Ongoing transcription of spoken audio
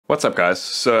What's up, guys?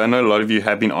 So I know a lot of you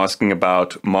have been asking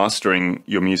about mastering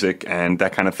your music and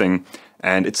that kind of thing,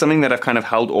 and it's something that I've kind of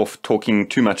held off talking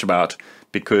too much about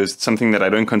because it's something that I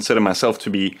don't consider myself to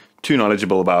be too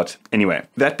knowledgeable about anyway.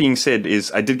 That being said,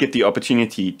 I did get the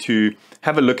opportunity to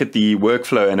have a look at the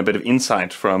workflow and a bit of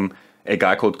insight from a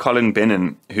guy called Colin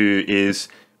Bennun, who is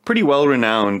pretty well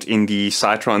renowned in the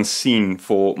Psytrance scene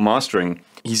for mastering.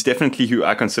 He's definitely who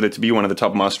I consider to be one of the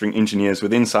top mastering engineers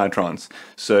within Psytrance.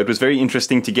 So it was very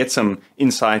interesting to get some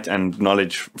insight and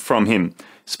knowledge from him,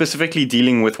 specifically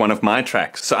dealing with one of my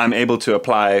tracks. So I'm able to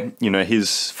apply,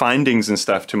 his findings and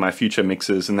stuff to my future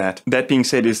mixes and that. That being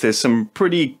said, there's some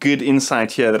pretty good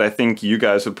insight here that I think you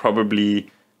guys would probably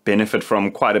benefit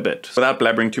from quite a bit. Without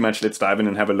blabbering too much, let's dive in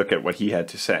and have a look at what he had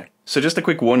to say. So just a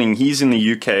quick warning, he's in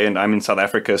the UK and I'm in South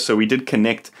Africa, so we did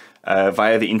connect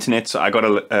via the internet, so I got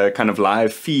a kind of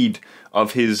live feed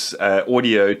of his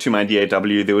audio to my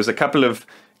DAW. There was a couple of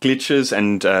glitches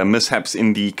and mishaps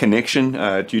in the connection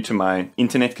due to my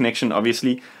internet connection,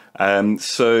 obviously.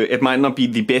 So it might not be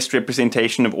the best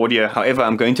representation of audio. However,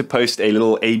 I'm going to post a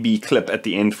little A/B clip at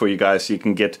the end for you guys so you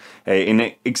can get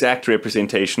an exact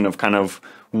representation of kind of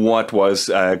what was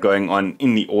going on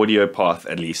in the audio path,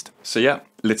 at least. So yeah,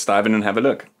 let's dive in and have a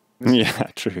look. Yeah,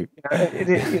 true.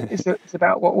 It's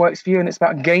about what works for you, and it's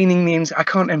about gaining the. I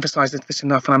can't emphasize this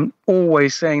enough, and I'm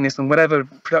always saying this on whatever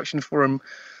production forum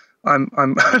I'm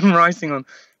writing on,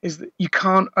 is that you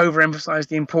can't overemphasize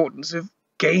the importance of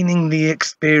gaining the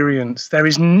experience. There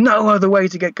is no other way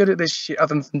to get good at this shit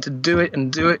other than to do it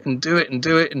and do it and do it and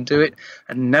do it and do it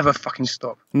and never fucking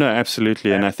stop. No, absolutely.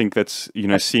 Yeah. And I think that's,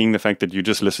 seeing the fact that you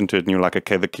just listen to it and you're like,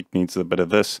 okay, the kick needs a bit of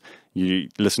this. You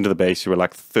listen to the bass, you were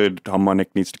like, third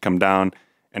harmonic needs to come down.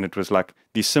 And it was like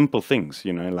these simple things,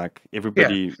 like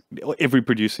every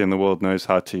producer in the world knows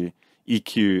how to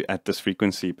EQ at this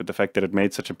frequency. But the fact that it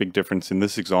made such a big difference in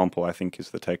this example, I think is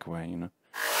the takeaway,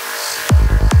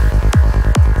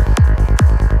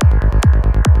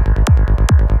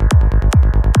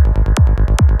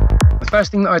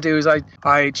 First thing that I do is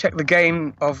I check the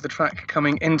gain of the track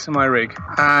coming into my rig,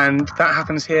 and that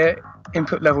happens here,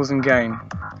 input levels and gain.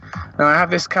 Now I have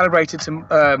this calibrated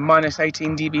to minus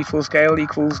 18 dB full scale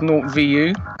equals 0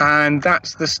 VU, and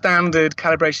that's the standard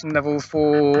calibration level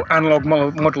for analog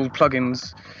model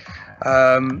plugins,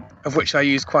 of which I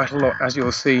use quite a lot, as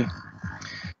you'll see.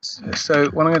 So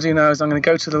what I'm going to do now is I'm going to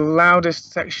go to the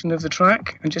loudest section of the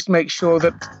track and just make sure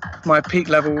that my peak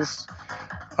levels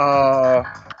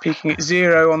are peaking at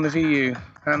 0 on the VU,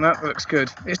 and that looks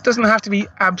good. It doesn't have to be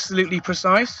absolutely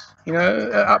precise,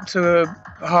 up to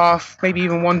a half, maybe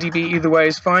even 1 dB either way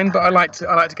is fine, but I like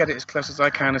to get it as close as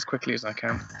I can, as quickly as I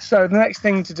can. So the next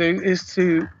thing to do is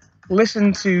to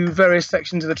listen to various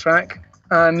sections of the track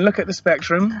and look at the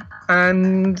spectrum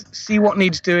and see what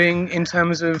needs doing in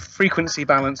terms of frequency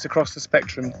balance across the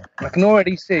spectrum. I can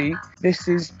already see this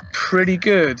is pretty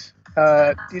good.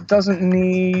 It doesn't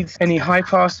need any high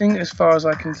passing as far as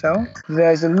I can tell.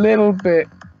 There's a little bit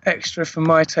extra for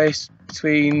my taste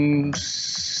between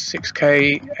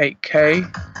 6K,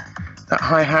 8K. That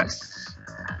hi-hat's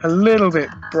a little bit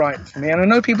bright for me, and I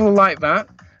know people like that,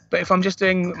 but if I'm just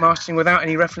doing mastering without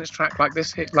any reference track like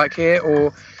this, like here,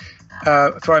 or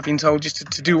if I've been told just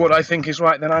to do what I think is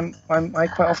right, then I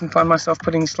quite often find myself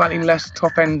putting slightly less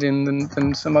top end in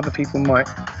than some other people might.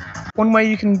 One way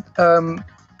you can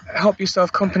help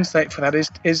yourself compensate for that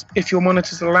is if your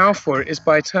monitors allow for it, is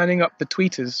by turning up the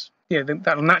tweeters. Yeah,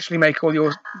 that'll naturally make all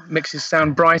your mixes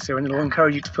sound brighter, and it'll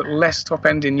encourage you to put less top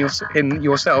end in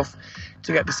yourself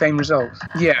to get the same result.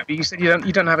 Yeah, but you said you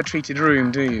don't have a treated room,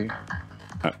 do you?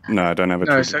 No, I don't have a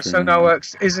treated room. So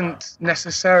SonarWorks isn't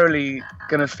necessarily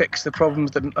going to fix the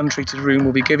problems that an untreated room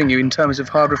will be giving you in terms of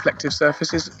hard reflective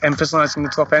surfaces, emphasizing the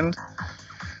top end.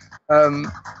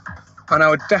 And I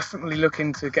would definitely look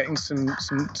into getting some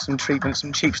treatment,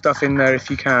 some cheap stuff in there if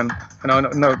you can. And I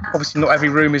know obviously not every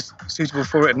room is suitable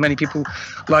for it, and many people,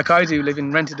 like I do, live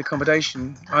in rented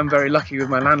accommodation. I'm very lucky with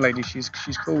my landlady; she's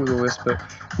cool with all this, but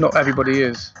not everybody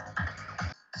is.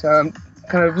 So I'm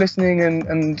kind of listening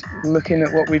and looking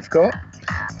at what we've got.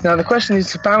 Now the question is,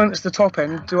 to balance the top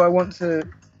end, do I want to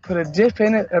put a dip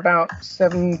in at about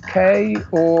 7K,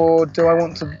 or do I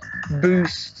want to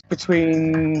boost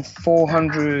between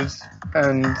 400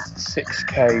 and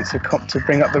 6K to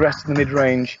bring up the rest of the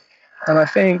mid-range? And I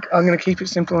think I'm going to keep it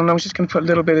simple, and I'm just going to put a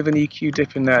little bit of an EQ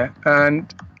dip in there.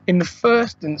 And in the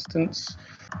first instance,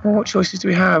 well, what choices do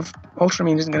we have?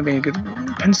 Ultramean isn't going to be a good.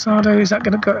 Pensado, is that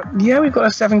going to go? Yeah, we've got a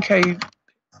 7K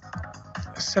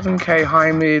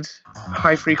high-mid,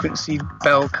 high-frequency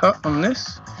bell cut on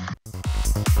this.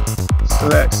 So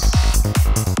let's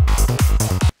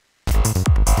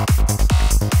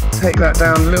take that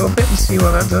down a little bit and see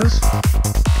what that does.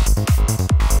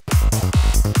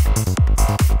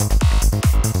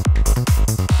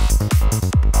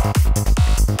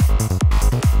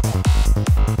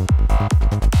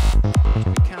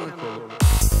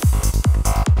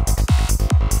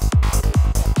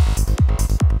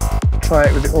 Try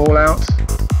it with it all out.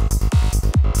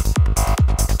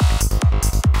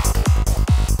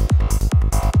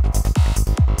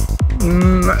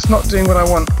 That's not doing what I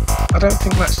want. I don't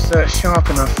think that's sharp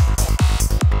enough.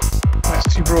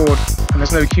 That's too broad, and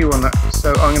there's no Q on that.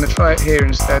 So I'm going to try it here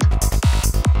instead.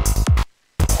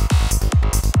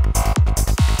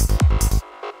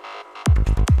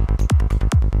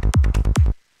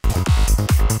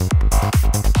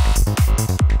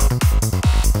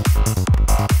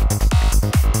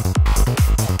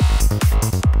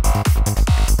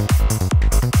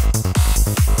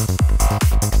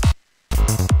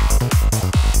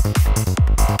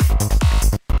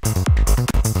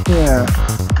 Yeah,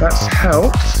 that's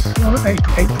helped.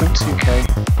 8.2K.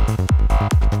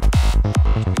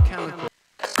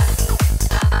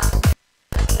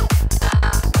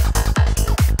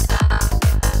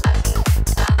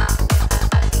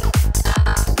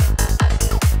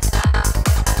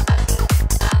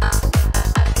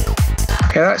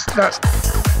 Okay, that's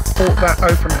brought that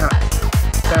open hat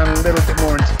down a little bit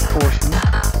more into proportion.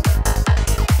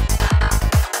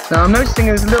 Now I'm noticing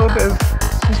there's a little bit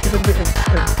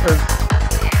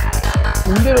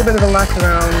of a lack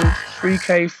around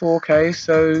 3K, 4K,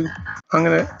 so I'm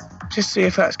going to just see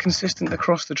if that's consistent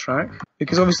across the track,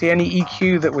 because obviously any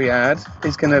EQ that we add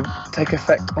is going to take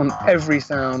effect on every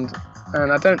sound,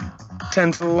 and I don't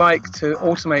tend to like to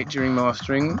automate during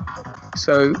mastering,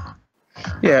 so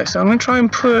yeah, so I'm going to try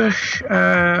and push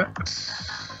at...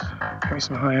 Give me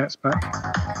some hi-hats back.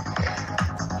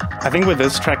 I think with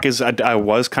this track is I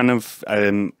was kind of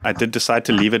I did decide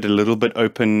to leave it a little bit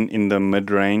open in the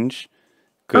mid-range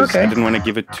because I didn't want to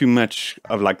give it too much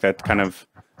of like that kind of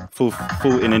full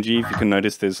energy. If you can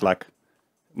notice, there's like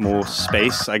more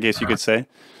space, I guess you could say.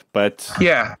 But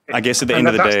yeah, I guess at the end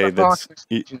of the day, that's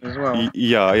as well.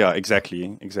 Yeah,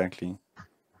 exactly.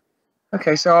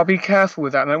 Okay, so I'll be careful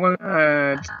with that, and I won't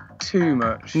add too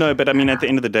much. No, but I mean, at the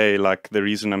end of the day, like the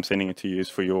reason I'm sending it to you is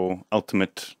for your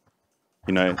ultimate.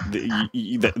 You know,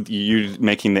 you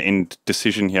making the end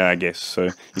decision here, I guess. So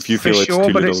if you feel it's too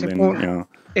little, then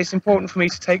it's important for me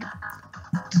to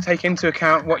take into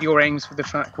account what your aims for the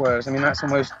track were. I mean, that's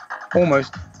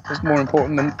almost is more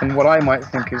important than what I might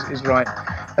think is right.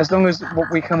 As long as what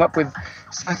we come up with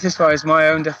satisfies my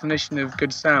own definition of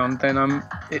good sound, then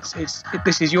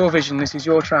this is your vision, this is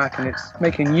your track, and it's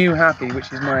making you happy,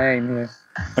 which is my aim. You know.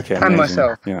 Okay, and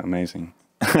myself. Yeah, amazing.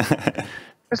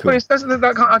 Cool.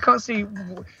 I can't see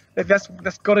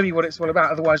that's got to be what it's all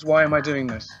about. Otherwise, why am I doing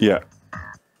this? Yeah.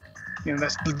 You know,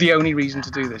 that's the only reason to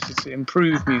do this. Is to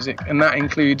improve music, and that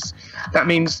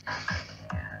means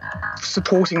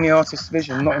supporting the artist's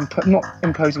vision, not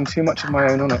imposing too much of my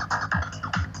own on it.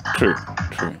 True.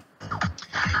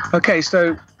 Okay,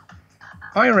 so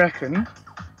I reckon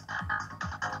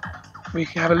we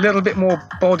can have a little bit more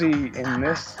body in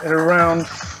this at around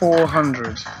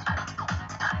 400.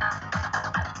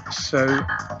 So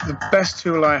the best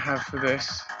tool I have for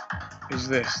this is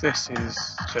this. This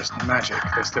is just magic,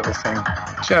 this little thing.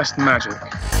 Just magic.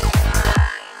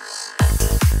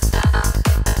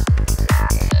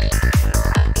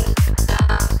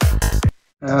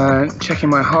 Checking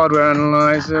my hardware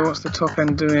analyzer. What's the top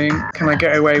end doing? Can I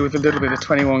get away with a little bit of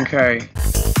 21K?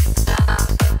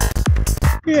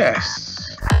 Yes.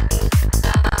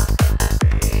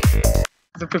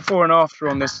 The before and after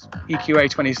on this EQ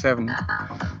A27,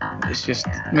 it just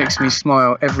makes me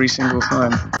smile every single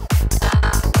time.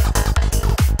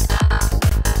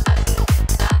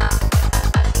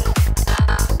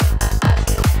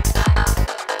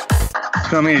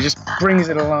 You know what I mean? It just brings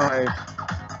it alive.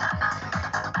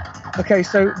 Okay,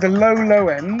 so the low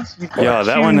end. You've got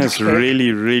that one has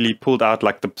really pulled out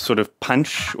like the sort of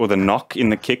punch or the knock in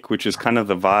the kick, which is kind of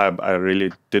the vibe I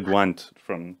really did want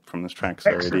from this track.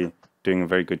 So already doing a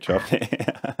very good job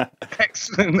there.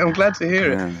 Excellent. I'm glad to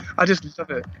hear it. I just love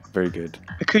it. Very good.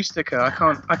 Acustica.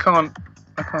 I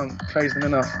can't praise them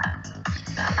enough.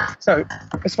 So,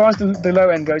 as far as the low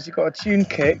end goes, you've got a tuned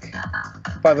kick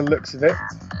by the looks of it.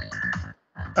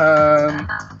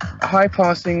 High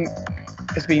passing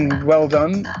has been well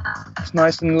done. It's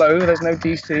nice and low. There's no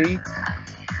DC.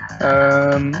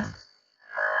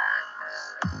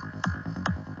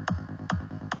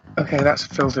 Okay, that's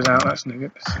filtered out. That's no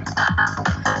good.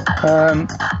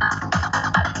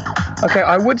 Okay,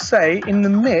 I would say in the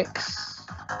mix,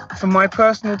 for my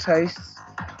personal tastes,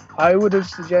 I would have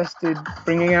suggested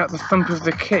bringing out the thump of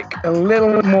the kick a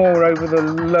little more over the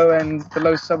low end, the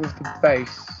low sub of the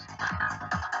bass.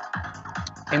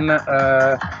 In that,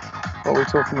 what we're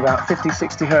talking about,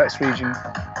 50-60 hertz region.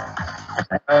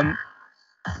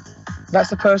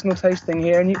 That's a personal taste thing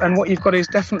here, and what you've got is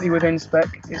definitely within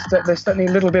spec. There's certainly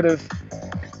a little bit of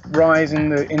rise in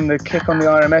the kick on the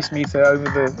RMS meter over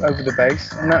the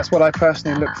bass, and that's what I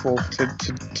personally look for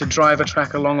to drive a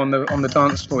track along on the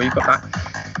dance floor. You've got that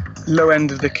low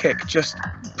end of the kick just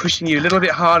pushing you a little bit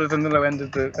harder than the low end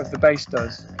of the bass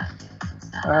does.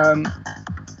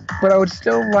 But I would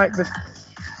still like the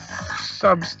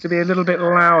subs to be a little bit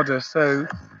louder. So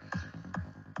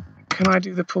can I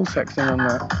do the Pultec thing on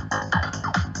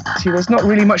that? See, there's not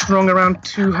really much wrong around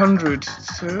 200,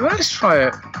 so let's try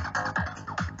it.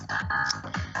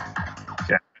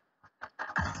 Yeah.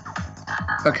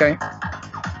 Okay.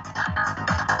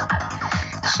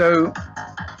 So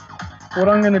what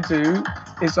I'm going to do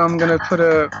is I'm going to put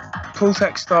a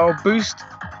Pultec style boost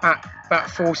at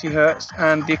that 40 hertz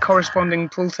and the corresponding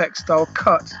Pultec style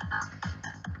cut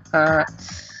at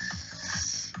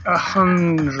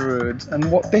 100.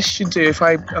 And what this should do, if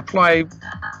I apply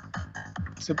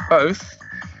to both,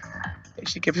 it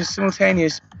should give us a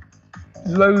simultaneous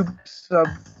low sub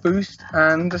boost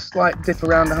and a slight dip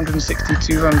around 160,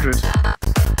 200.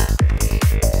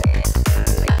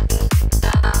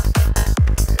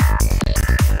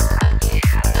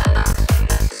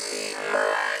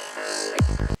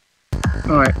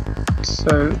 Alright,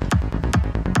 so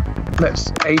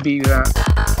let's A-B that.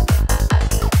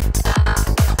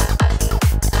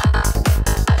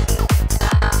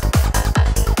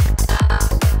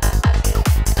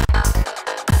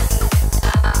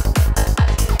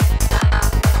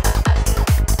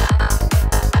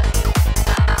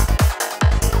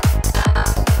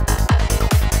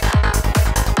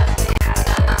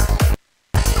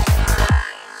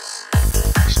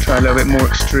 Let's try a little bit more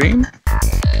extreme.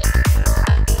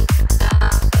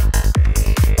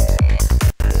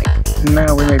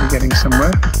 Now we may be getting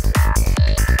somewhere.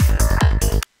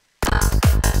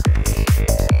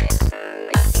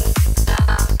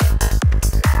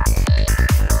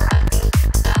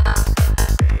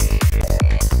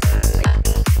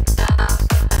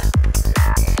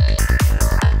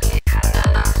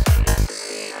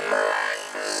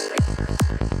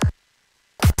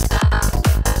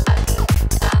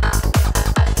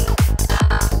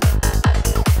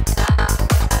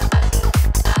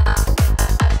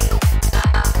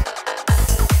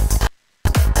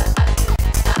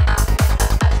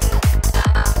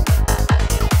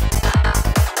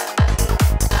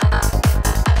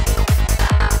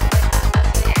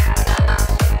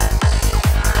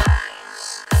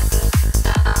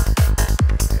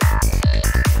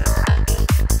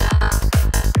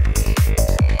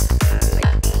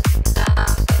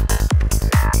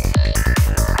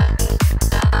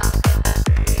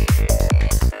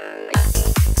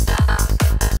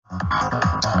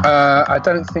 I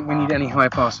don't think we need any high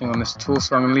passing on this at all,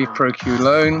 so I'm going to leave Pro Q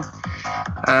alone,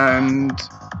 and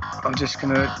I'm just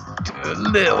going to do a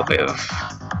little bit of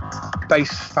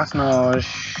bass fatinage.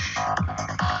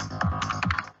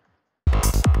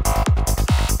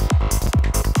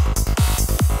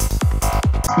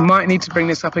 Might need to bring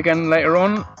this up again later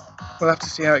on. We'll have to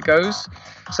see how it goes.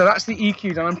 So that's the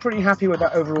EQ done. I'm pretty happy with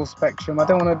that overall spectrum. I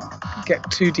don't want to get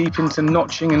too deep into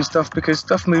notching and stuff because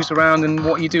stuff moves around and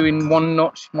what you do in one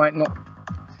notch might not...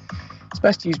 It's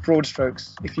best to use broad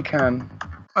strokes if you can.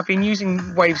 I've been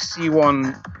using Wave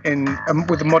C1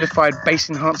 with a modified Bass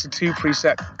Enhancer 2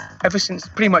 preset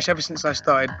pretty much ever since I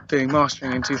started doing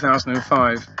mastering in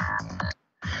 2005.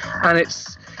 And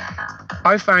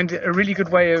I found it a really good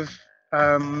way of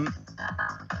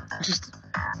just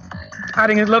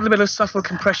adding a little bit of subtle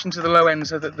compression to the low end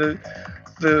so that the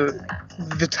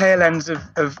tail ends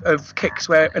of kicks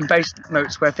and bass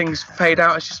notes where things fade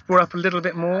out is just brought up a little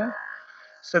bit more,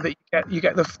 so that you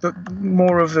get the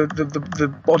more of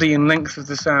the body and length of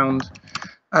the sound,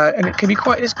 and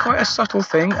it's quite a subtle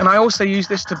thing. And I also use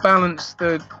this to balance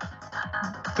the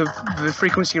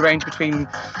frequency range between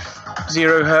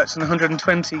 0 hertz and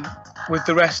 120 with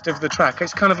the rest of the track.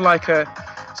 It's kind of like a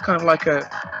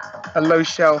low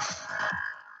shelf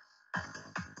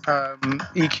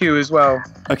EQ as well.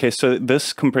 Okay, so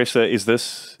this compressor is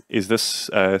this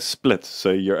split,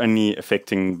 so you're only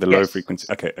affecting the low frequency.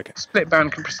 Okay. Split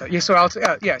band compressor. Yeah, so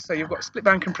so you've got a split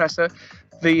band compressor.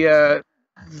 The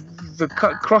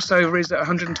crossover is at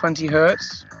 120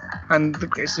 hertz, and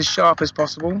it's as sharp as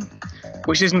possible,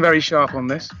 which isn't very sharp on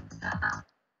this.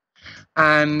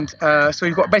 And so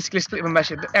we've got basically a split of a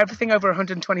measure. Everything over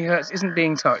 120 hertz isn't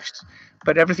being touched,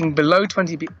 but everything below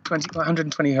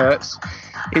 120 hertz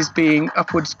is being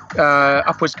upwards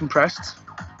compressed.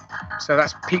 So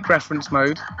that's peak reference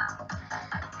mode.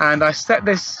 And I set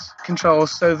this control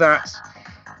so that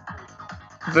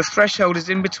the threshold is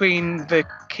in between the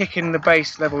kick and the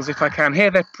bass levels if I can.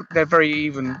 Here they're very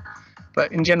even,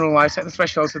 but in general I set the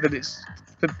threshold so that it's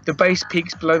the bass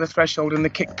peaks below the threshold and the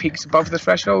kick peaks above the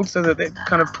threshold, so that it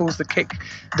kind of pulls the kick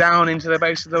down into the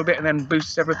bass a little bit and then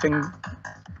boosts everything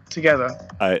together.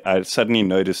 I suddenly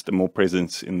noticed more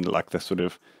presence in like the sort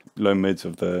of low mids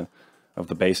of the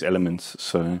bass elements,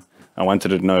 so I wanted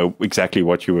to know exactly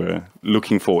what you were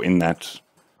looking for in that.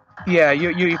 Yeah,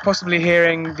 you're possibly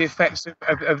hearing the effects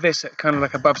of this at kind of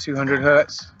like above 200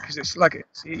 hertz, because it's like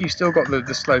you still got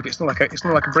the slope. It's not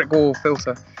like a brick wall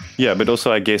filter. Yeah, but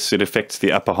also I guess it affects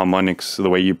the upper harmonics,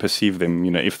 the way you perceive them. You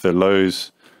know, if the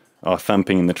lows are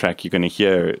thumping in the track, you're going to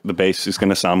hear the bass is going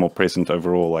to sound more present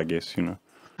overall, I guess. You know.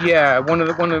 Yeah, one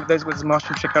of those was a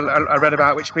mastering trick I read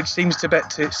about, which seems to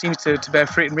bear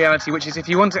fruit in reality, which is if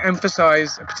you want to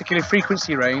emphasize a particular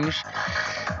frequency range,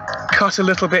 cut a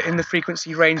little bit in the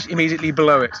frequency range immediately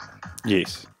below it.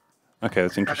 Yes. Okay,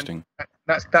 that's interesting. And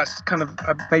that's kind of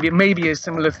maybe a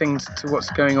similar thing to what's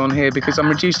going on here, because I'm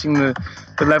reducing the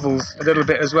levels a little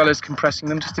bit as well as compressing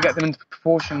them, just to get them into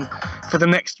proportion for the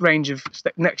next stage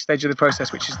of the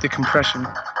process, which is the compression.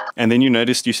 And then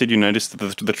you said you noticed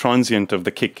that the transient of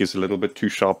the kick is a little bit too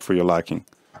sharp for your liking.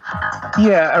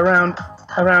 Yeah, around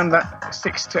that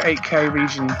 6 to 8K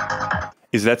region.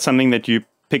 Is that something that you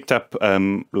picked up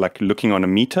like looking on a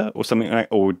meter or something like,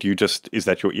 or is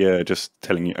that your ear just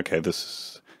telling you, okay,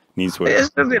 this needs work? It's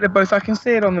a bit of both. I can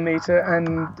see it on the meter,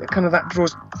 and kind of that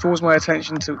draws my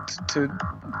attention to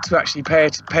actually pay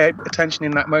attention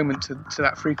in that moment to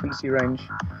that frequency range.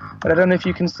 But I don't know if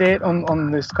you can see it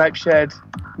on the Skype shared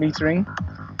metering.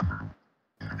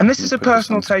 And this is a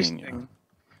personal taste thing.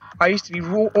 I used to be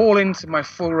all into my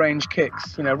full range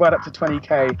kicks, right up to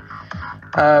 20K.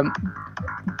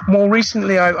 More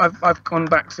recently, I've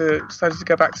started to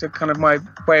go back to kind of my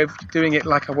way of doing it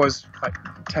like I was like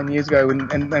 10 years ago,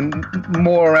 and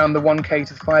more around the 1K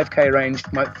to 5K range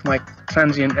for my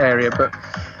transient area. But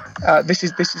this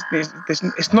is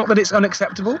it's not that it's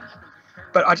unacceptable,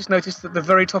 but I just noticed that the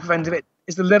very top end of it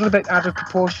is a little bit out of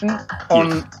proportion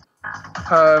on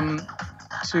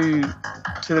to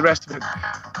the rest of it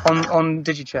on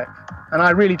DigiCheck, and I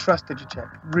really trust DigiCheck.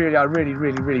 I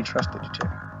really trust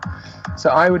DigiCheck. So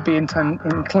I would be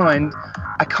inclined.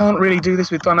 I can't really do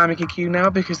this with dynamic EQ now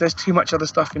because there's too much other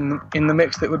stuff in the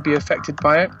mix that would be affected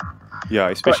by it. Yeah,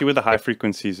 especially with the high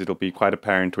frequencies, it'll be quite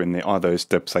apparent when there are those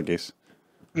dips, I guess.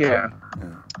 Yeah.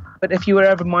 But if you were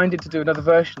ever minded to do another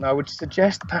version, I would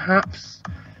suggest perhaps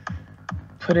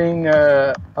putting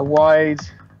a wide,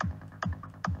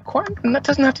 and that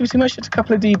doesn't have to be too much, just a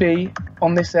couple of dB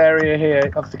on this area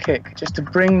here of the kick, just to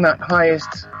bring that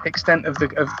highest extent of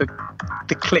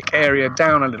the click area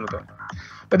down a little bit.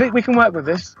 But we can work with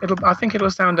this. I think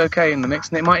it'll sound okay in the mix,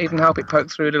 and it might even help it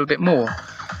poke through a little bit more.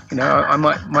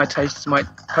 My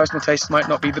personal tastes might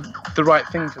not be the right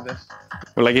thing for this.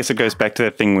 Well, I guess it goes back to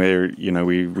that thing where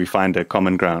we find a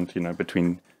common ground,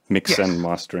 between mix and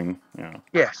mastering. Yeah.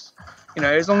 Yes.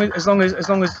 As long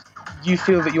as you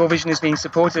feel that your vision is being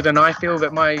supported, and I feel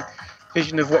that my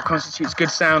vision of what constitutes good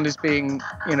sound is being,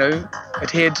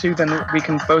 adhered to, then we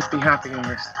can both be happy in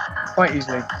this quite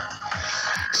easily.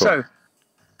 Cool.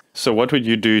 So what would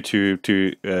you do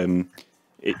to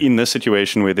in this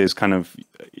situation where there's kind of,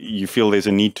 you feel there's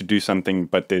a need to do something,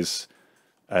 but there's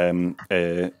a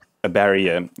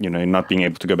barrier, not being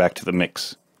able to go back to the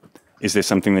mix? Is there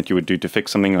something that you would do to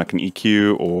fix something like an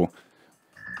EQ, or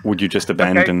would you just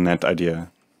abandon that idea?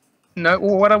 No.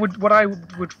 Well, what I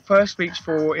would first reach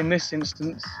for in this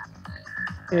instance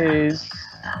is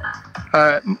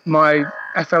my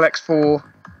FLX4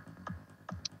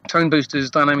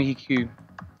 Toneboosters Dynamic EQ, and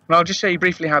I'll just show you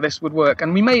briefly how this would work.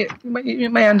 And we may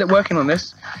end up working on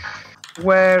this.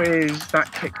 Where is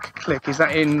that click? Is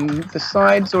that in the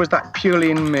sides or is that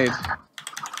purely in mid?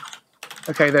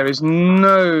 Okay, there is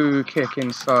no kick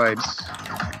in sides.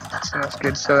 So that's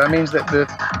good. So that means that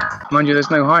mind you, there's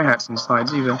no hi-hats in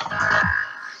sides either.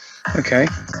 Okay,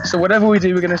 so whatever we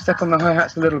do, we're going to step on the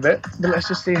hi-hats a little bit, but let's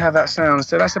just see how that sounds.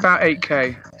 So that's about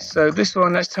 8K. So this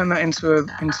one, let's turn that into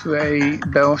a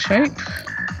bell shape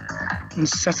and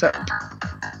set up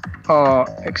our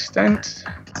extent.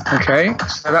 Okay,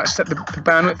 so that's set the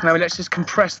bandwidth. Now let's just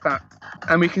compress that.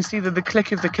 And we can see that the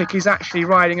click of the kick is actually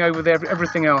riding over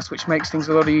everything else, which makes things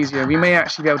a lot easier. We may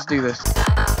actually be able to do this.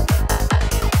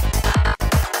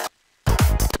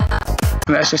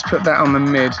 Let's just put that on the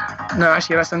mid. No,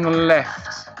 actually that's on the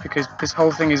left, because this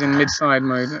whole thing is in mid-side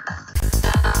mode.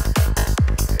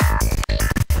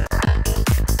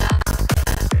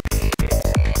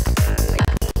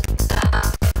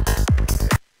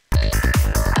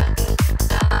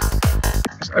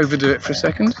 Let's overdo it for a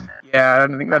second. Yeah, I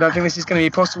don't think this is going to be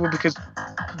possible, because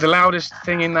the loudest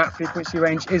thing in that frequency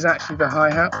range is actually the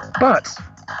hi-hat. But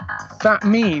that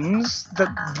means that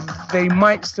they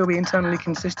might still be internally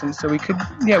consistent. So we could,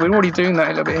 yeah, we're already doing that a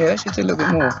little bit here. Let's just do a little bit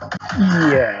more.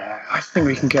 Yeah, I think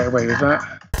we can get away with that.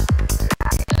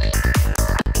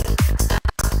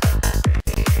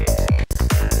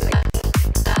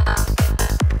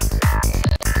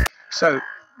 So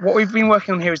what we've been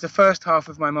working on here is the first half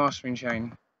of my mastering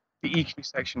chain, the EQ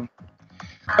section.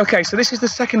 Okay, so this is the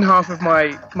second half of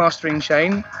my mastering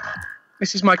chain.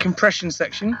 This is my compression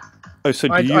section. Oh, so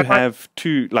do you have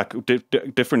two, like,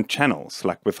 different channels,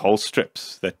 like with whole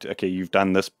strips that, okay, you've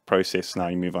done this process, now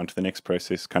you move on to the next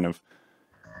process, kind of,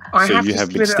 so you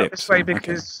have big steps? I have to split it up this way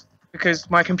because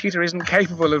my computer isn't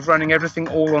capable of running everything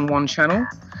all on one channel.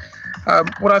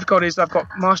 What I've got is I've got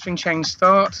mastering chain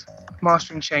start,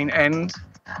 mastering chain end.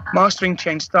 Mastering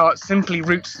chain start simply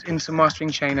routes into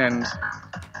mastering chain end.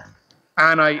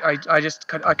 And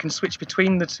I can switch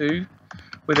between the two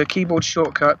with a keyboard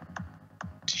shortcut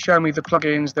to show me the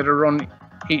plugins that are on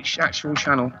each actual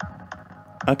channel.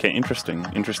 Okay,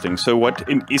 interesting. So what,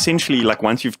 essentially, like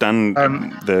once you've done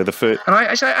the first...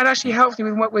 And it actually helps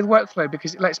me with workflow,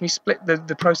 because it lets me split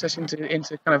the process into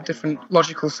kind of different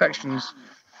logical sections.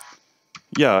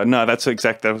 Yeah, no, that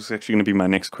was actually going to be my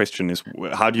next question, is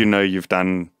how do you know you've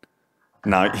done...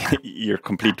 Now you're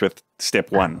complete with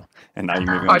step one, and now you're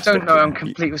moving on to step two. I don't know I'm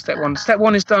complete with step one. Step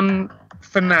one is done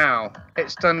for now.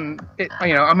 It's done.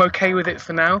 I'm okay with it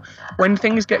for now. When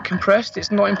things get compressed,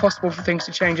 it's not impossible for things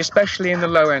to change, especially in the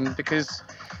low end, because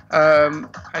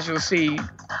as you'll see,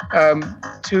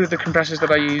 two of the compressors that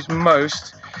I use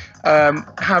most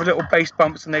have little bass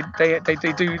bumps, and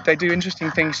they do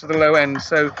interesting things to the low end.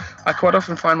 So I quite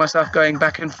often find myself going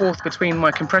back and forth between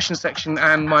my compression section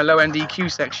and my low end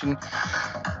EQ section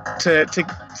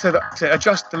to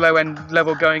adjust the low end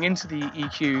level going into the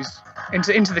EQs,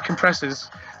 into the compressors,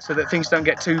 so that things don't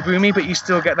get too boomy, but you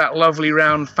still get that lovely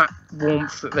round fat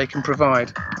warmth that they can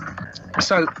provide.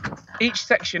 So each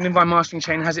section in my mastering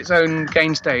chain has its own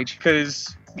gain stage,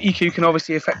 because EQ can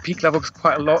obviously affect peak levels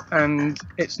quite a lot, and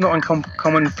it's not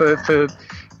uncommon for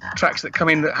tracks that come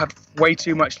in that have way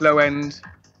too much low end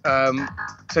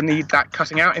to need that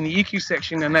cutting out in the EQ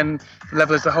section, and then the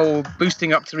level as a whole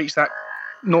boosting up to reach that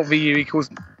 0 VU equals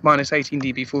minus 18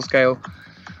 dB full scale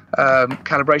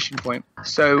calibration point.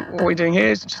 So what we're doing here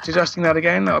is just adjusting that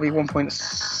again. That'll be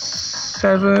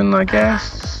 1.7, I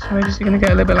guess. Maybe it's going to get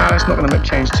a little bit louder. It's not going to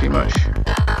change too much.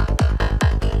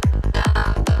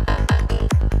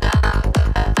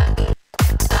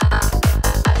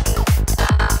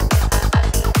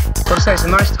 Got to say, it's a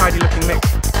nice, tidy looking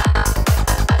mix.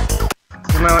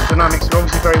 The dynamics are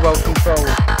obviously very well controlled.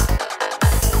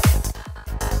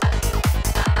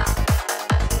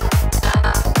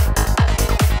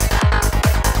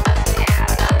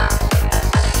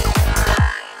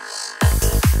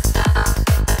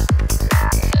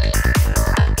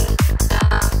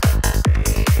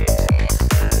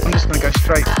 I'm just going to go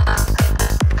straight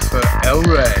for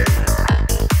El-Rey.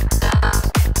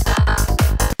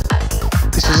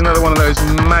 This is another one of those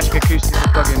magic acoustic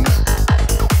plugins.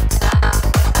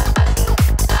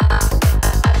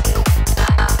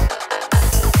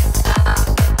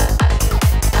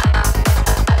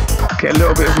 Get a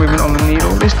little bit of movement on the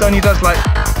needle. This only does like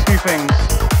two things,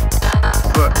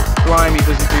 but blimey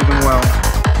does it do them well.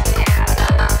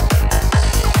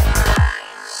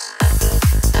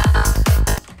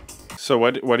 So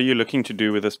what are you looking to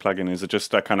do with this plugin? Is it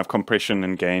just a kind of compression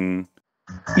and gain?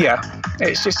 Yeah,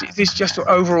 it's just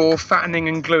overall fattening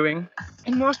and gluing.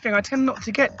 In mastering, I tend not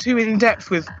to get too in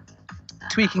depth with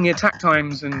tweaking the attack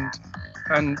times and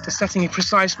the setting of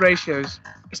precise ratios,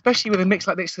 especially with a mix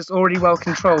like this that's already well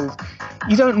controlled.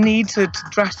 You don't need to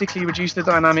drastically reduce the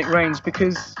dynamic range,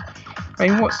 because I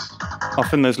mean,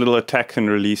 often those little attack and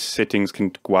release settings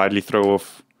can widely throw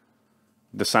off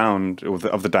the sound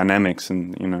of the dynamics,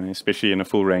 and especially in a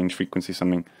full range frequency,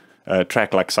 something. A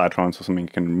track like Psytrance or something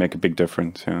can make a big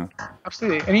difference. Yeah,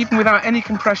 absolutely. And even without any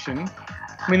compression,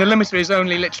 I mean, the limiter is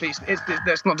only literally,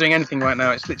 it's not doing anything right now.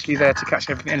 It's literally there to catch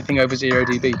anything over 0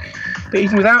 dB. But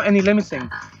even without any limiting,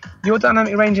 your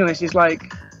dynamic range on this is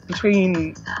like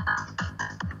between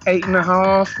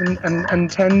 8.5 and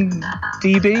 10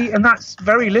 dB, and that's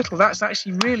very little. That's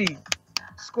actually really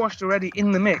squashed already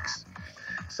in the mix.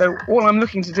 So all I'm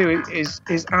looking to do is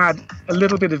add a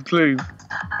little bit of glue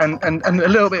and a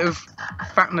little bit of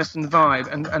fatness and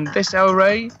vibe. And this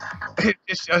El-Rey, I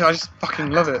just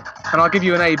fucking love it. And I'll give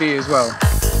you an A/B as well.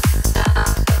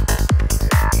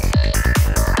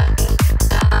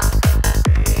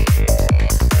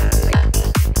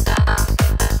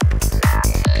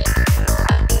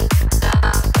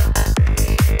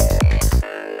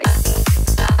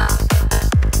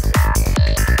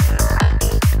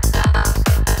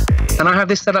 And I have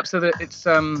this set up so that it's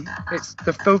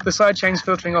the side chain's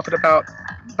filtering off at about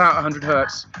 100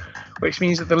 Hertz, which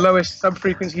means that the lowest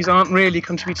sub-frequencies aren't really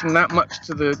contributing that much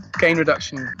to the gain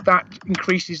reduction. That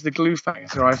increases the glue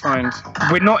factor, I find.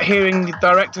 We're not hearing the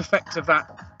direct effect of that.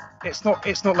 It's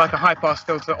not like a high-pass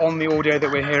filter on the audio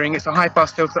that we're hearing. It's a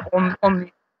high-pass filter on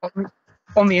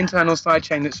the internal side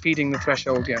chain that's feeding the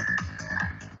threshold, yeah.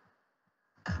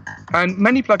 And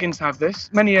many plugins have this.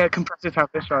 Many compressors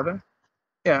have this, rather.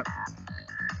 Yeah.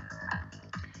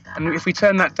 And if we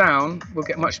turn that down, we'll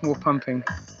get much more pumping,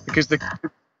 because the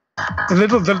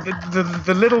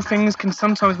little things can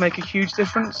sometimes make a huge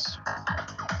difference.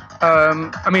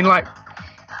 I mean, like,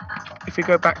 if we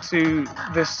go back to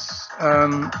this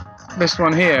this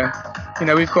one here, you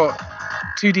know, we've got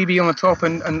 2 dB on the top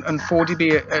and 4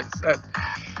 dB at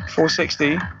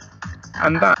 460,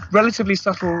 and that relatively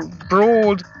subtle,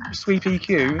 broad sweep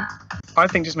EQ, I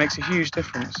think, just makes a huge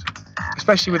difference,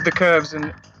 especially with the curves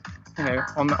and, you know,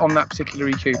 on that particular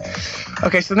EQ.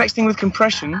 Okay, so the next thing with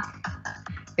compression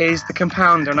is the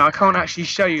compounder. Now I can't actually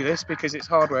show you this because it's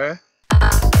hardware.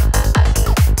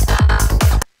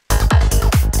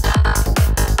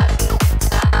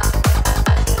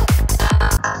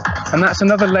 And that's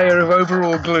another layer of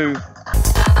overall glue.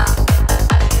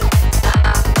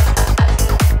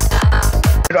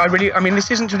 I mean,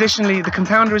 this isn't traditionally, the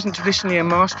compounder isn't traditionally a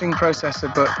mastering processor,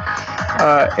 but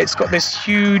it's got this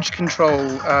huge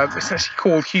control. It's actually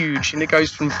called huge, and it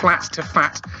goes from flat to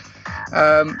fat.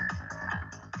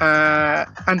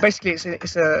 And basically,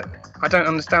 it's a. I don't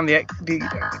understand the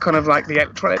kind of like the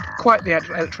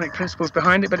electronic principles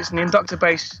behind it, but it's an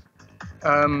inductor-based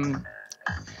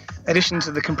addition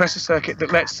to the compressor circuit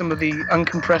that lets some of the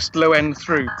uncompressed low end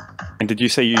through. And did you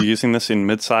say you're using this in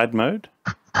mid-side mode?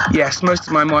 Yes, most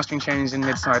of my mastering chain is in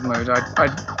mid-side mode.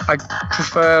 I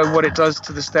prefer what it does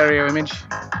to the stereo image.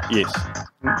 Yes.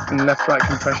 And left-right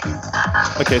compression.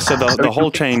 Okay, so the whole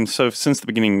chain, so since the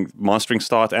beginning, mastering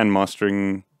start and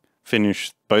mastering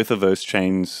finish, both of those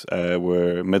chains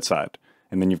were mid-side.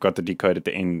 And then you've got the decode at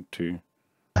the end too.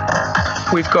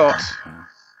 We've got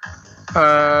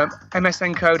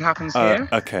MSN code happens here.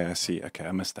 Okay, I see. Okay,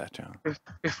 I missed that, yeah.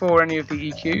 Before any of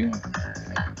the EQ,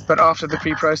 but after the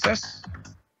pre-process.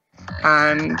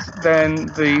 And then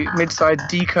the mid-side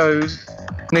decode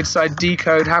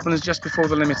happens just before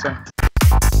the limiter.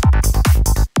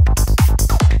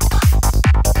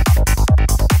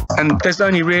 And there's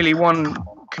only really one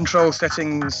control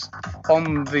settings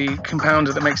on the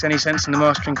compounder that makes any sense in the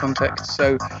mastering context,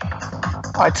 so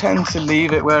I tend to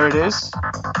leave it where it is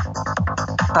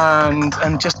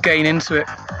and just gain into it,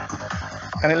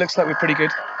 and it looks like we're pretty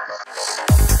good.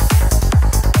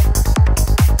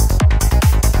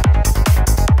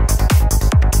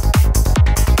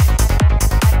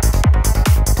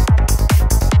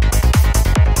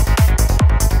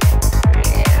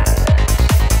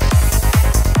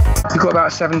 We've got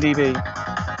about 7 dB,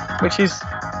 which is,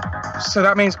 so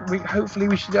that means hopefully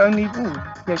we should only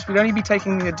be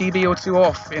taking a dB or 2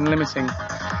 off in limiting.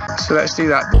 So let's do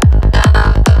that.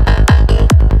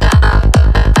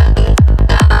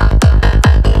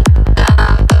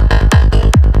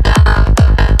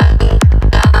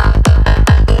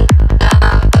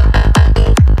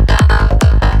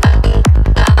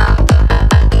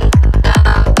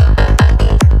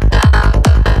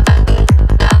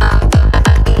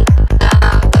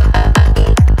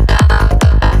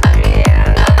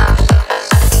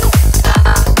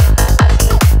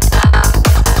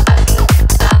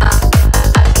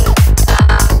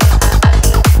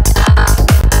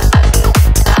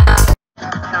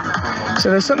 So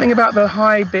there's something about the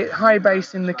high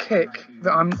bass in the kick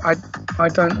that I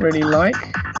don't really like.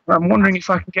 I'm wondering if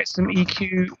I can get some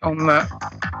EQ on that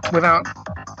without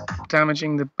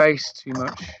damaging the bass too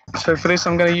much. So for this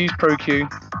I'm going to use Pro Q,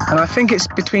 and I think it's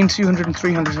between 200 and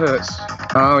 300 Hertz.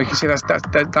 Oh, you can see that's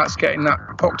getting that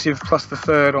octave plus the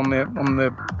third on the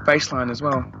bass line as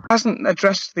well. It hasn't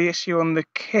addressed the issue on the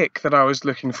kick that I was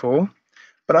looking for,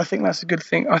 but I think that's a good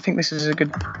thing. I think this is a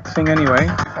good thing anyway.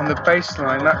 On the bass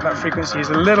line, that frequency is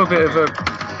a little bit of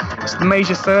it's the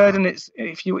major third, and it's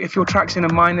if your track's in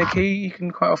a minor key, you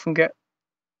can quite often get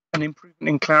an improvement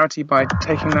in clarity by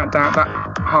taking that down, that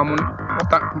harmonic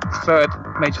have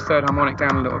that major third harmonic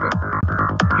down a little bit.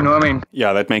 You know what I mean?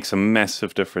 Yeah, that makes a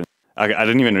massive difference. I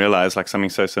didn't even realize, like, something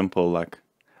so simple, like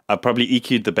I probably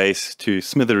EQ'd the bass to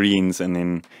smithereens, and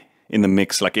then in the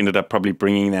mix, like, ended up probably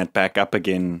bringing that back up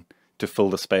again to fill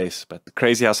the space. But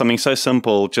crazy how something so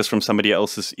simple, just from somebody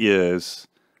else's ears,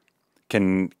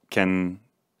 can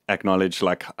acknowledge,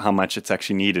 like, how much it's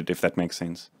actually needed, if that makes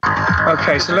sense.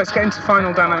 Okay, so let's get into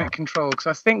final dynamic control, because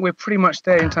I think we're pretty much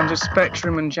there in terms of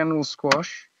spectrum and general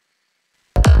squash.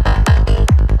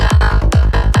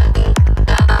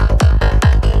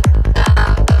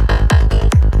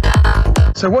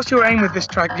 So what's your aim with this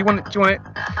track? Do you want it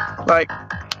like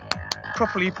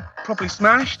properly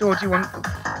smashed, or do you want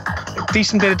a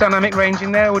decent bit of dynamic range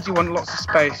in there, or do you want lots of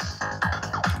space?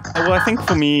 Well, I think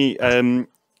for me,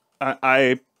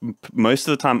 I most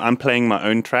of the time I'm playing my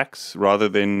own tracks rather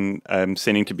than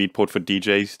sending to Beatport for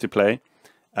DJs to play.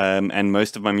 And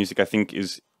most of my music, I think,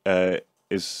 is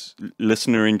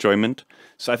listener enjoyment.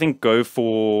 So I think go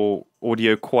for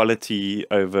audio quality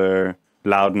over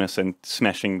loudness and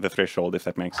smashing the threshold, if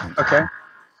that makes sense. Okay.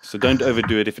 So don't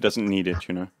overdo it if it doesn't need it,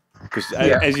 you know. Because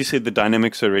as you said, the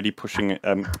dynamics are already pushing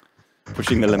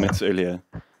the limits earlier.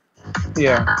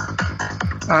 Yeah.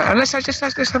 And let's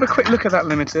have a quick look at that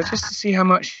limiter just to see how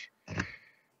much.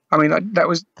 I mean, that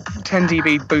was 10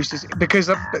 dB boosters, because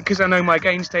I know my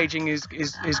gain staging is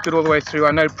good all the way through.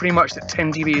 I know pretty much that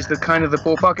 10 dB is the kind of the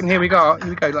ballpark, and here we go,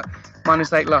 like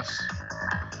 -8 LUFS,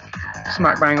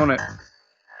 smack bang on it.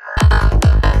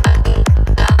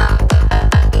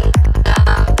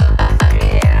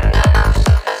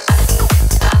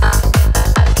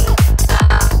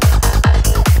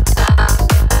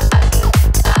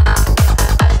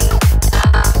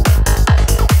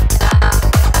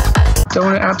 Don't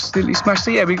want to absolutely smash.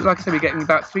 So yeah, like I said, we're getting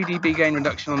about 3 dB gain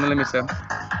reduction on the limiter,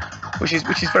 which is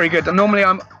very good. And normally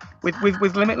I'm with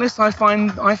Limitless, I find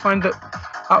that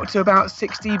up to about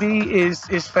 6 dB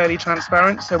is fairly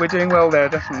transparent. So we're doing well there,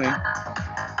 definitely.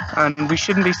 And we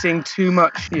shouldn't be seeing too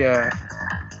much. Yeah.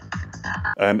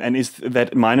 And is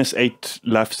that -8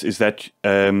 LUFS? Is that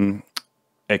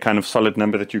a kind of solid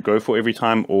number that you go for every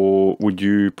time, or would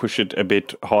you push it a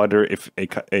bit harder if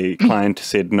a client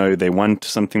said no, they want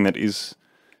something that is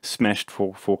smashed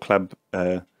for club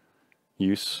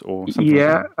use or something?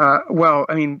 Yeah, well,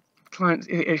 I mean, clients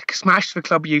smashed for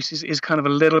club use is kind of a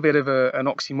little bit of an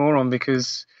oxymoron,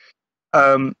 because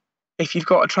if you've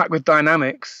got a track with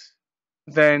dynamics,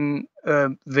 then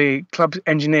the club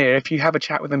engineer, if you have a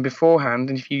chat with them beforehand,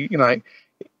 and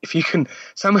if you can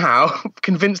somehow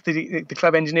convince the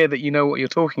club engineer that you know what you're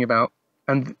talking about,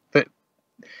 and that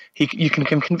you can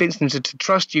convince them to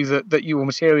trust you that your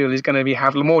material is going to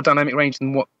have more dynamic range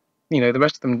than what the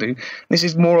rest of them do. This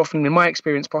is more often, in my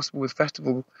experience, possible with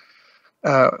festival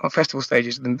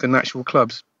stages than actual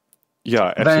clubs.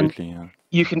 Yeah, absolutely. Then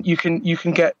you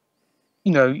can get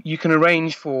you can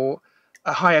arrange for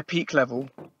a higher peak level,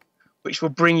 which will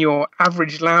bring your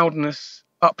average loudness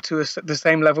up to the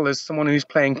same level as someone who's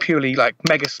playing purely like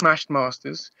mega smashed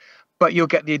masters, but you'll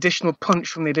get the additional punch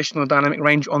from the additional dynamic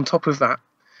range on top of that.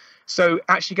 So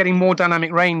actually getting more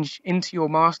dynamic range into your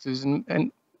masters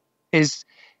and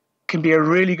can be a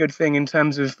really good thing in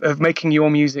terms of making your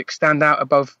music stand out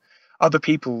above other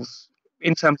people's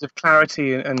in terms of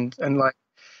clarity and like,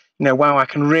 wow, I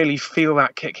can really feel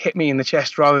that kick hit me in the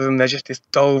chest, rather than there's just this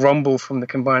dull rumble from the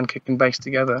combined kick and bass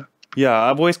together. Yeah,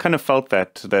 I've always kind of felt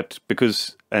that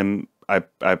because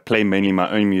I play mainly my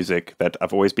own music, that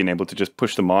I've always been able to just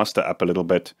push the master up a little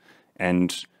bit,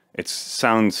 and it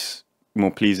sounds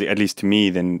more pleasing, at least to me,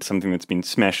 than something that's been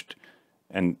smashed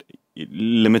and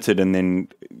limited, and then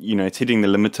it's hitting the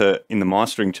limiter in the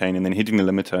mastering chain, and then hitting the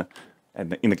limiter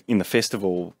and in the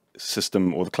festival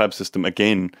system or the club system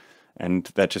again, and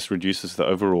that just reduces the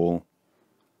overall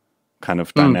kind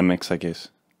of dynamics, I guess.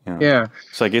 Yeah.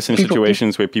 So I guess in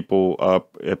situations where people are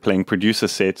playing producer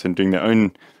sets and doing their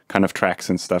own kind of tracks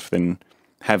and stuff, then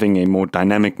having a more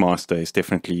dynamic master is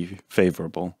definitely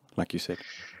favorable, like you said.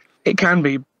 It can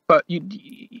be, but you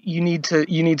need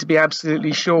to be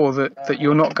absolutely sure that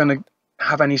you're not going to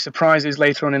have any surprises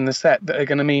later on in the set that are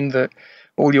going to mean that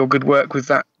all your good work with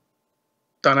that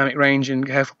dynamic range and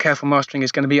careful mastering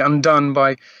is going to be undone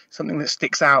by something that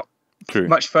sticks out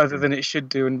much further than it should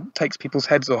do and takes people's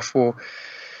heads off, or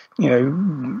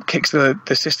kicks the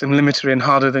system limiter in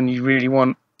harder than you really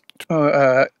want.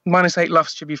 -8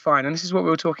 LUFS should be fine, and this is what we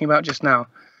were talking about just now.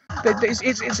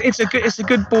 It's a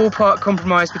good ballpark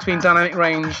compromise between dynamic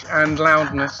range and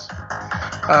loudness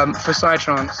for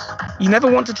psytrance. You never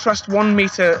want to trust one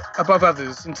meter above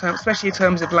others, especially in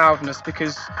terms of loudness,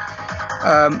 because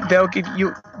they'll give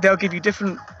you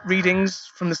different readings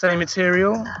from the same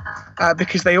material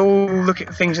because they all look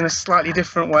at things in a slightly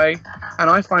different way. And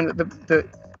I find that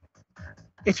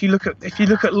if you look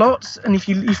at lots, and if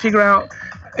you figure out,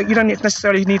 you don't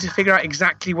necessarily need to figure out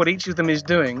exactly what each of them is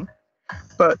doing,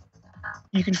 but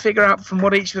you can figure out from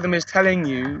what each of them is telling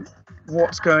you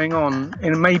what's going on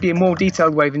in maybe a more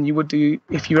detailed way than you would do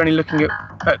if you're only looking at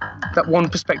that one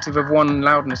perspective of one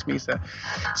loudness meter.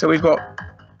 So we've got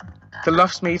the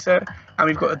LUFS meter and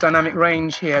we've got the dynamic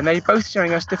range here, and they're both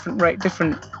showing us different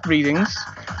readings.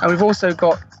 And we've also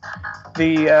got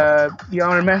the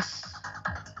RMS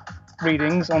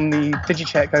readings on the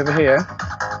DigiCheck over here.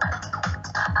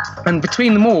 And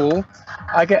between them all,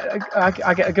 I get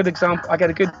a good example. I get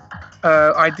a good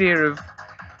idea of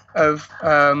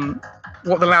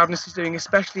what the loudness is doing,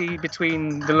 especially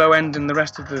between the low end and the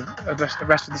rest of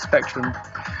the spectrum.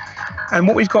 And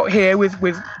what we've got here with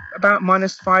about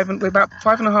about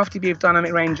 5.5 dB of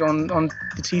dynamic range on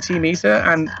the TT meter,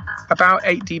 and about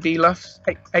 8 dB LUFS,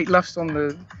 8 LUFS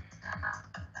on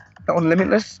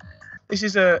Limitless. This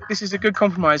is a good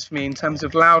compromise for me in terms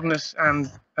of loudness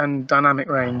and dynamic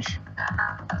range.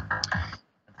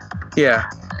 Yeah,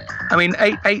 I mean,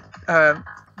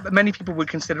 many people would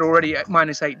consider already at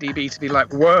 -8 dB to be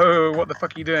like, whoa, what the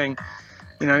fuck are you doing?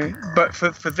 You know, but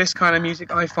for this kind of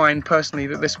music, I find personally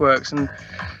that this works, and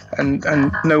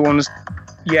no one's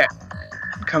yet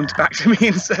come back to me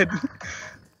and said,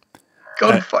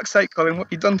 God, for fuck's sake, Colin, what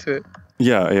have you done to it?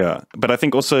 Yeah. But I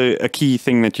think also a key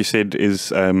thing that you said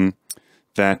is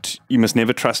that you must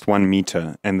never trust one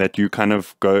meter, and that you kind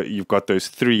of you've got those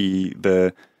three,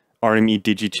 the RME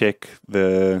DigiCheck,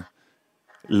 the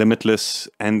Limitless,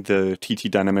 and the TT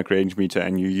dynamic range meter,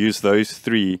 and you use those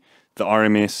three, the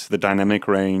RMS, the dynamic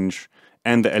range,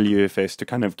 and the LUFS, to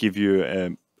kind of give you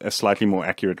a slightly more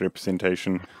accurate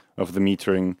representation of the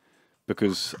metering.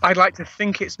 Because I'd like to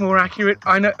think it's more accurate.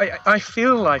 I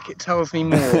feel like it tells me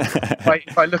more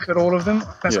if I look at all of them.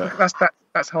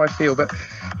 That's how I feel. But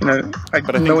you know,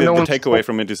 but I think the takeaway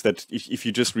from it is that if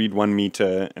you just read one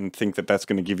meter and think that that's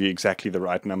going to give you exactly the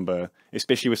right number,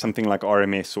 especially with something like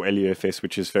RMS or LUFS,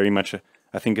 which is very much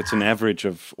I think it's an average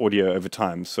of audio over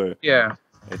time. So yeah,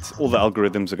 it's all the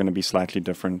algorithms are going to be slightly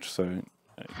different. So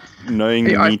knowing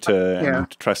the meter and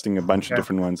trusting a bunch of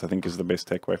different ones, I think, is the best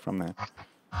takeaway from that.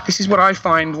 This is what I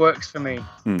find works for me.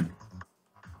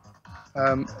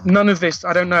 None of this,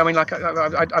 I don't know. I mean, like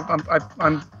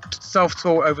I'm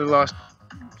self-taught over the last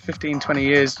 15, 20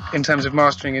 years in terms of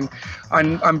mastering, and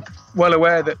I'm well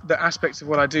aware that the aspects of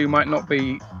what I do might not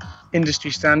be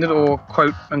industry standard or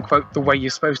quote unquote the way you're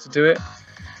supposed to do it,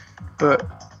 but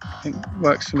it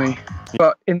works for me.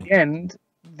 But in the end,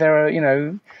 there are, you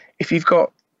know, if you've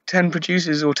got 10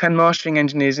 producers or 10 mastering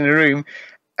engineers in a room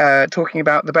talking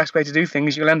about the best way to do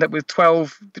things, you'll end up with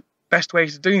 12 best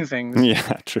ways of doing things.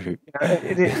 Yeah, true. You know,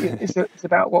 it's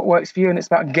about what works for you, and it's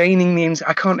about gaining the insight.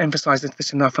 I can't emphasize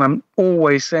this enough, and I'm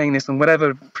always saying this on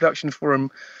whatever production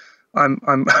forum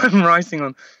I'm writing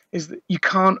on, is that you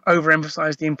can't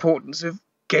overemphasize the importance of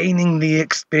gaining the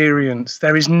experience.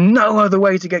 There is no other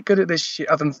way to get good at this shit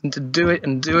other than to do it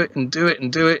and do it and do it and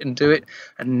do it and do it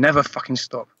and never fucking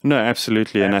stop. No,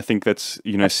 absolutely. Yeah. And I think that's,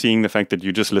 you know, seeing the fact that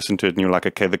you just listen to it and you're like,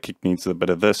 okay, the kick needs a bit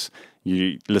of this.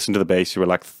 You listen to the bass, you were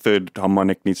like, third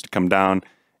harmonic needs to come down.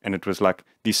 And it was like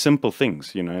these simple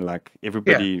things, you know, like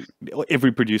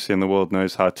every producer in the world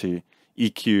knows how to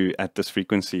EQ at this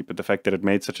frequency. But the fact that it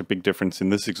made such a big difference in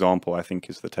this example, I think,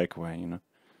 is the takeaway, you know.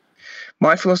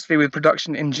 My philosophy with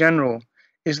production in general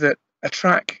is that a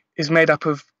track is made up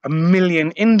of a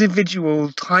million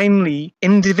individual, tiny,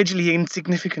 individually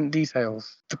insignificant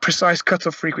details. The precise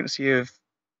cutoff frequency of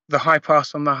the high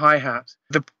pass on the hi-hat,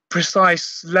 the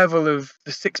precise level of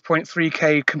the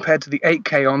 6.3K compared to the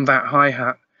 8K on that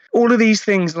hi-hat. All of these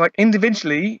things, like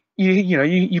individually,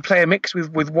 you play a mix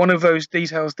with one of those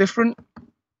details different,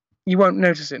 you won't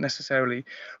notice it necessarily.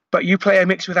 But you play a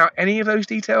mix without any of those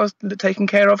details taken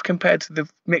care of compared to the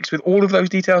mix with all of those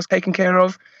details taken care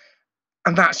of,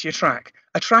 and that's your track.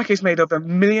 A track is made of a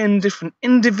million different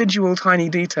individual tiny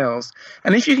details,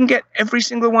 and if you can get every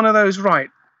single one of those right,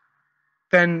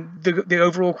 then the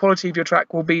overall quality of your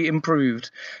track will be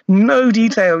improved. No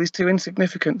detail is too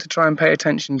insignificant to try and pay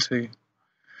attention to,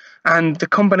 and the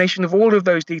combination of all of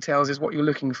those details is what you're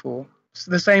looking for. It's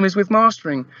the same as with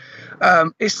mastering.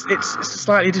 It's a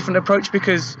slightly different approach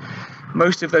because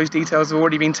most of those details have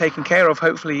already been taken care of,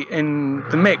 hopefully, in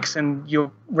the mix, and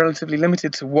you're relatively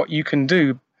limited to what you can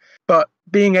do. But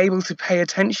being able to pay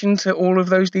attention to all of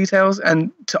those details and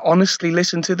to honestly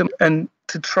listen to them and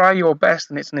to try your best,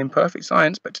 and it's an imperfect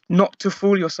science, but not to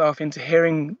fool yourself into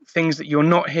hearing things that you're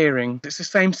not hearing. It's the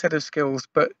same set of skills,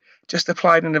 but just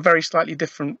applied in a very slightly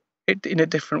different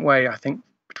way, I think,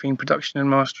 between production and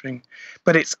mastering.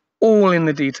 But it's all in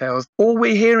the details. All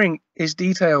we're hearing is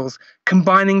details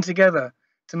combining together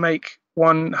to make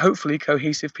one hopefully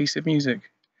cohesive piece of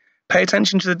music. Pay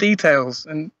attention to the details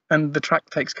and the track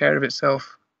takes care of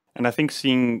itself. And I think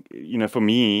for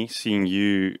me, seeing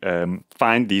you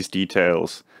find these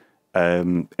details,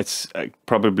 it's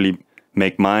probably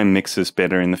make my mixes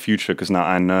better in the future, because now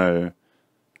I know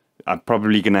I'm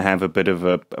probably going to have a bit of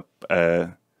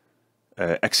a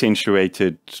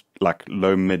accentuated, like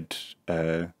low mid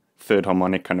third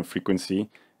harmonic kind of frequency,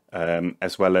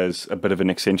 as well as a bit of an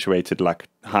accentuated like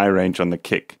high range on the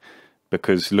kick.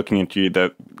 Because looking at you,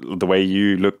 the way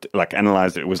you looked, like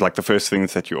analyzed it, was like the first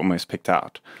things that you almost picked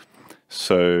out.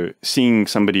 So seeing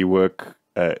somebody work,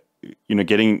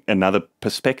 getting another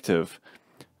perspective,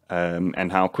 and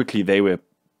how quickly they were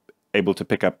able to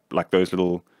pick up like those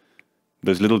little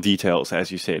details,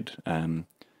 as you said,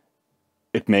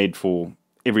 it made for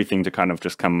everything to kind of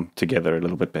just come together a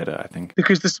little bit better, I think.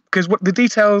 Because what a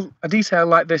detail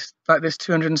like this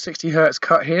 260 hertz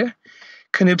cut here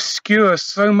can obscure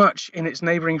so much in its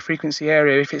neighboring frequency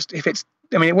area. If it's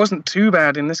I mean, it wasn't too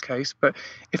bad in this case, but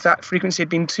if that frequency had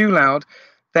been too loud,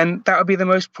 then that would be the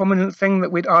most prominent thing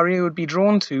that our ear would be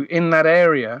drawn to in that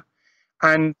area,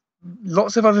 and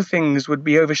lots of other things would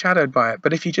be overshadowed by it.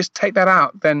 But if you just take that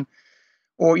out, then,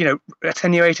 or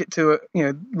attenuate it to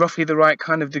roughly the right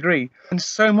kind of degree, and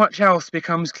so much else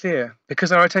becomes clear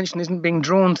because our attention isn't being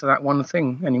drawn to that one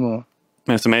thing anymore.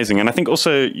 That's amazing. And I think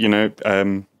also,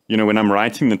 when I'm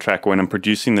writing the track or when I'm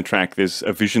producing the track, there's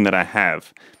a vision that I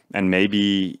have, and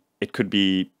maybe it could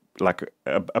be like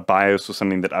a bias or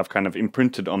something that I've kind of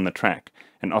imprinted on the track.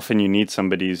 And often you need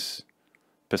somebody's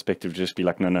perspective to just be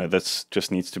like, no, this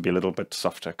just needs to be a little bit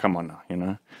softer. Come on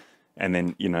now, And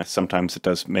then, sometimes it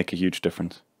does make a huge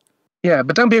difference. Yeah,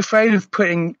 but don't be afraid of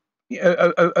putting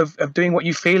of doing what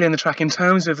you feel in the track in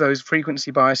terms of those frequency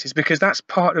biases, because that's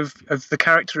part of the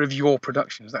character of your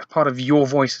productions. That's part of your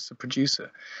voice as a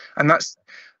producer, and that's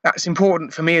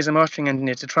important for me as a mastering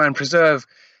engineer to try and preserve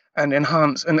and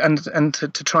enhance and to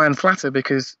try and flatter,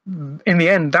 because in the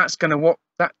end that's going to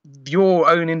your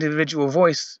own individual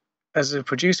voice as a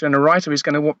producer and a writer is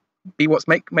going to be what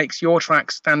makes your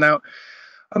tracks stand out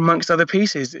amongst other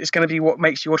pieces. It's going to be what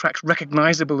makes your tracks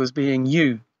recognizable as being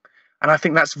you. And I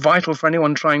think that's vital for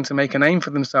anyone trying to make a name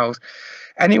for themselves.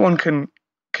 Anyone can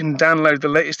download the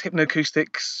latest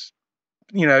hypnoacoustics,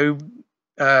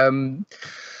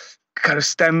 kind of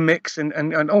stem mix and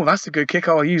oh, that's a good kick,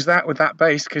 I'll use that with that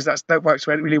bass because that works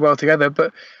really well together.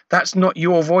 But that's not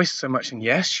your voice so much. And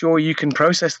yes, sure, you can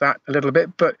process that a little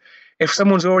bit, but if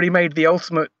someone's already made the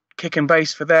ultimate kick and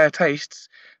bass for their tastes,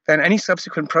 then any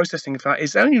subsequent processing of that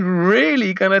is only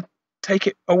really going to take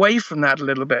it away from that a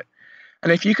little bit.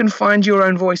 And if you can find your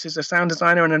own voice as a sound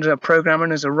designer and as a programmer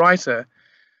and as a writer,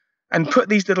 and put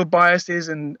these little biases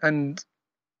and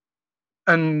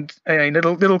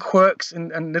little quirks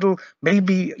and little,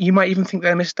 maybe you might even think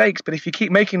they're mistakes, but if you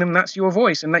keep making them, that's your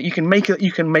voice, and that you can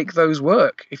make those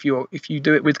work if you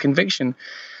do it with conviction,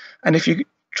 and if you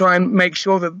try and make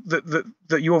sure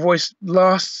that your voice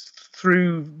lasts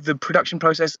through the production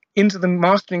process into the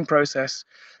mastering process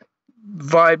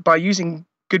by using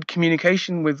good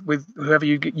communication with whoever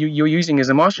you're using as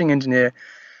a mastering engineer,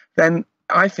 then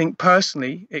I think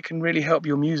personally it can really help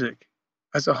your music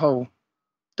as a whole.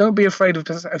 Don't be afraid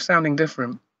of sounding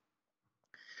different.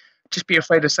 Just be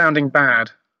afraid of sounding bad.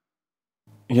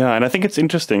 Yeah, and I think it's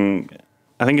interesting.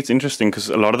 Because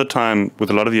a lot of the time with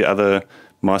a lot of the other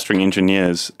mastering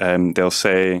engineers, they'll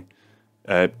say,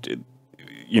 they'll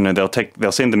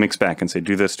send the mix back and say,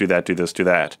 do this, do that, do this, do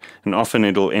that. And often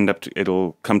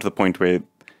it'll come to the point where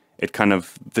it kind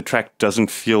of, the track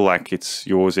doesn't feel like it's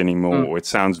yours anymore, or it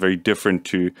sounds very different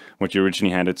to what you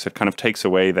originally had. So it kind of takes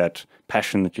away that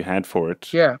passion that you had for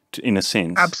it, in a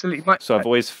sense. Absolutely. So I've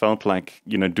always felt like,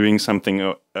 doing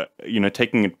something,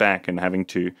 taking it back and having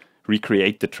to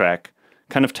recreate the track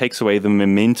kind of takes away the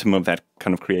momentum of that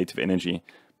kind of creative energy.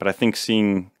 But I think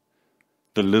seeing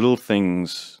the little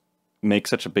things make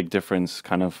such a big difference,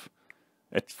 kind of,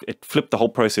 it flipped the whole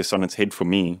process on its head for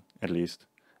me, at least.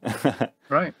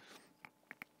 Right.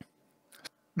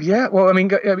 Yeah, well, I mean,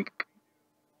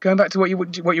 going back to what you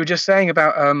were just saying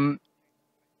about,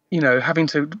 having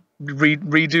to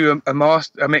redo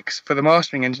a mix for the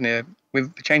mastering engineer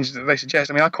with the changes that they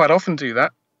suggest. I mean, I quite often do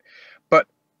that, but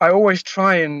I always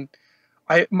try and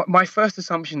my first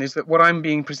assumption is that what I'm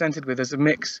being presented with as a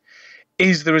mix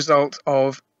is the result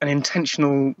of an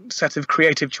intentional set of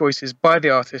creative choices by the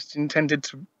artist intended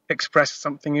to express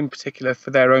something in particular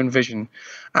for their own vision.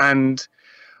 And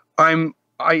I'm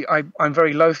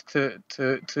very loath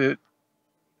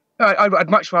I'd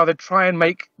much rather try and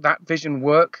make that vision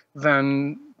work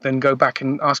than go back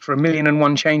and ask for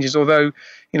 1,000,001 changes. Although,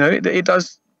 you know, it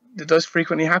does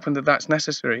frequently happen that that's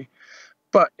necessary,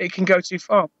 but it can go too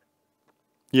far.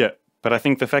 Yeah, but I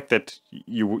think the fact that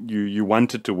you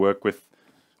wanted to work with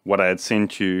what I had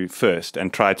sent you first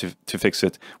and try to fix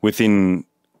it within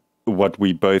what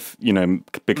we both, you know,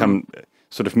 become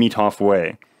sort of meet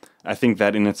halfway, I think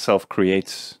that in itself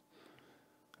creates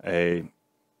I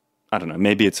don't know,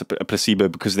 maybe it's a placebo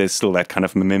because there's still that kind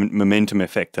of momentum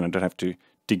effect, and I don't have to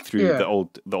dig through the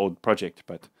old project.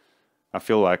 But I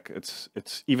feel like it's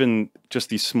even just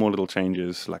these small little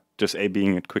changes, like just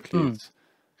A/Bing it quickly. It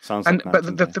sounds like but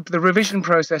the revision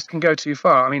process can go too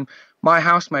far. I mean, my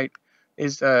housemate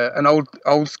is an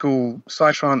old school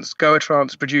psytrance, goa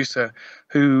trance producer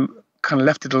who kind of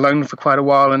left it alone for quite a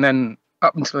while, and then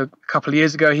up until a couple of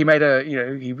years ago, he made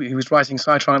he was writing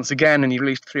psytrance again, and he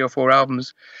released 3 or 4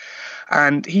 albums.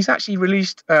 And he's actually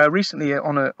released recently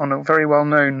on a very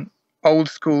well-known old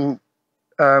school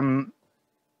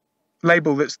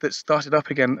label that's started up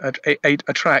again,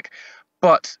 a track.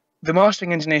 But the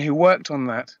mastering engineer who worked on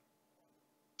that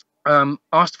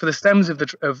asked for the stems of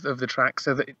the track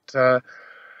so that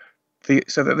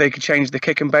they could change the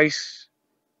kick and bass.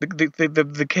 The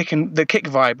kick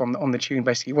vibe on the tune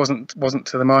basically wasn't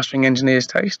to the mastering engineer's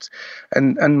taste,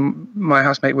 and my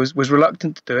housemate was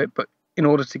reluctant to do it, but in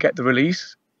order to get the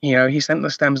release, you know, he sent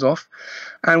the stems off,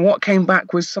 and what came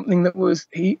back was something that was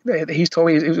he's told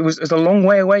me it was a long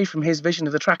way away from his vision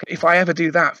of the track. If I ever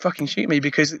do that, fucking shoot me,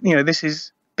 because you know this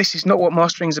is not what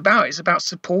mastering is about. It's about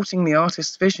supporting the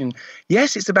artist's vision.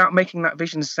 Yes, it's about making that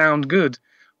vision sound good,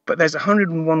 but there's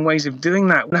 101 ways of doing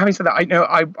that. And having said that,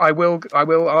 I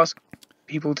will ask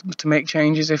people to make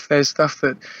changes if there's stuff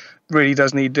that really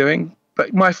does need doing.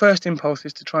 But my first impulse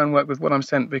is to try and work with what I'm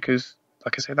sent because,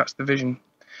 like I say, that's the vision.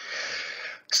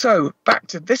 So back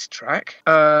to this track.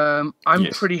 I'm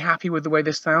pretty happy with the way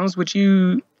this sounds. Would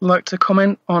you like to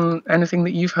comment on anything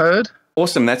that you've heard?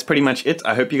 Awesome, that's pretty much it.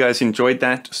 I hope you guys enjoyed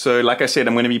that. So like I said,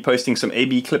 I'm going to be posting some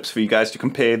A/B clips for you guys to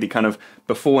compare the kind of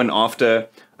before and after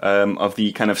of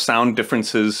the kind of sound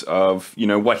differences of, you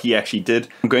know, what he actually did.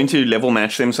 I'm going to level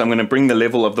match them, so I'm going to bring the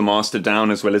level of the master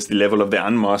down as well as the level of the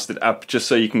unmastered up, just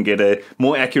so you can get a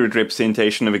more accurate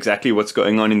representation of exactly what's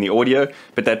going on in the audio.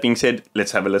 But that being said,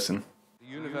 let's have a listen. The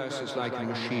universe is like a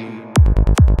machine.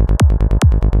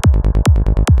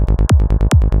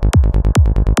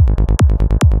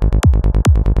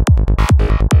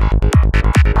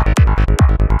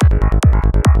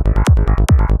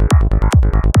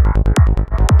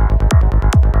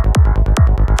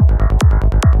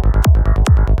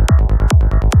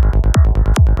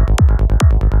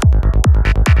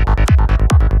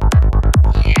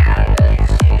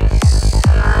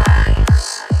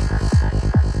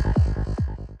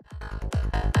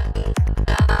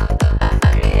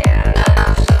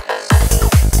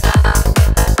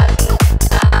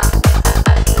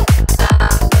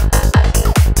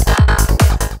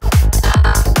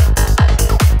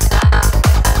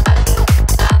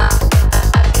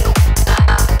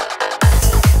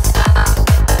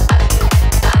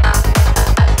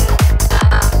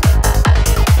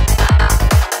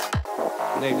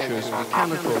 Nature's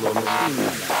mechanical or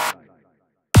machine.